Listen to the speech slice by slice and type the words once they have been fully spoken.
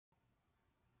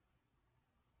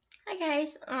Hi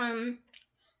guys, I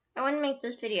want to make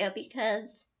this video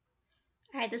because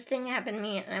I had this thing happen to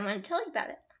me and I want to tell you about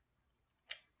it.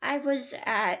 I was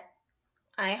at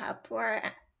IHOP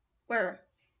where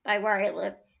I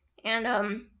live, and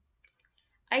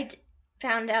I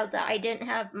found out that I didn't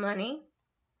have money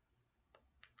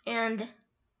and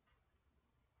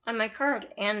on my card,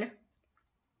 and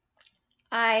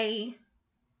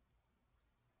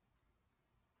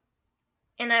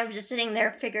I was just sitting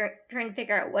there trying to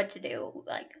figure out what to do,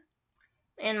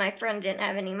 and my friend didn't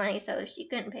have any money, so she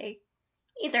couldn't pay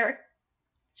either.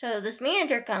 So this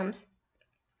manager comes,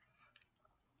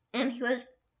 and we were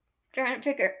trying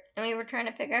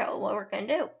to figure out what we're gonna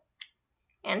do.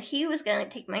 And he was gonna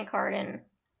take my card and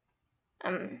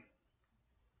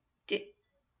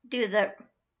do the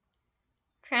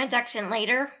transaction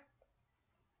later.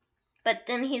 But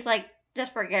then he's like,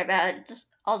 just forget about it.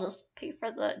 I'll just pay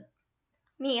for the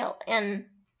meal, and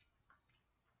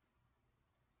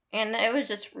it was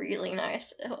just really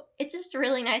nice. It's just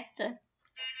really nice to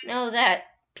know that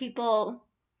people,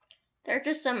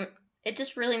 it's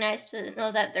just really nice to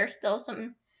know that there's still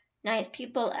some nice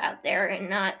people out there, and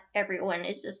not everyone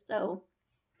is just so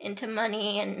into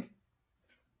money, and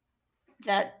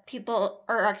that people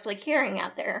are actually caring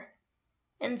out there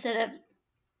instead of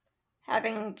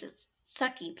having just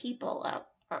sucky people out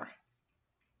there.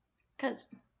 Because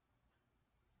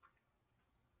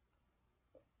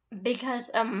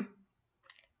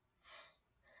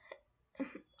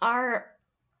our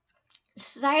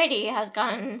society has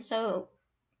gotten so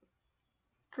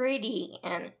greedy,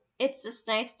 and it's just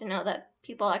nice to know that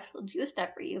people actually do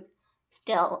stuff for you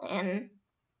still, and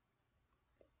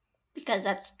because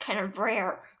that's kind of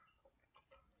rare.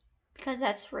 Because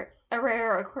that's a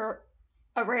rare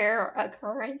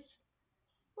occurrence.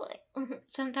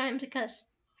 Sometimes, because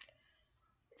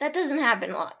that doesn't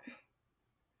happen a lot.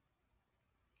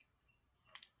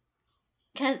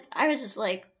 Because I was just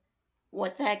like,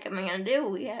 what the heck am I gonna do?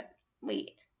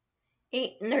 We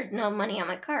ate and there's no money on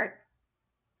my card.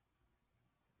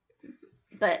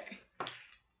 But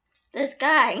this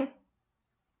guy,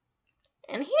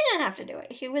 and he didn't have to do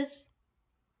it. He was,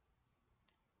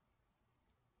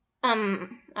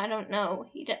 I don't know.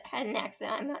 He had an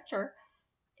accent. I'm not sure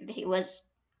if he was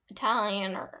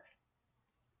Italian or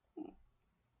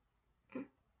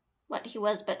what he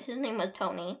was, but his name was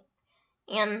Tony.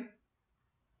 And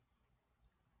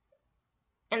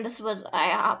this was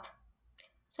IHOP.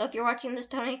 So if you're watching this,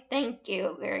 Tony, thank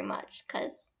you very much,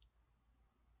 because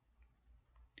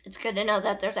it's good to know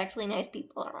that there's actually nice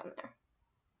people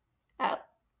out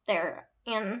there.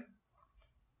 And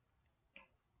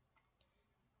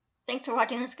thanks for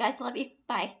watching this, guys. Love you.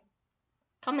 Bye.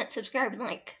 Comment, subscribe, and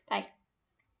like. Bye.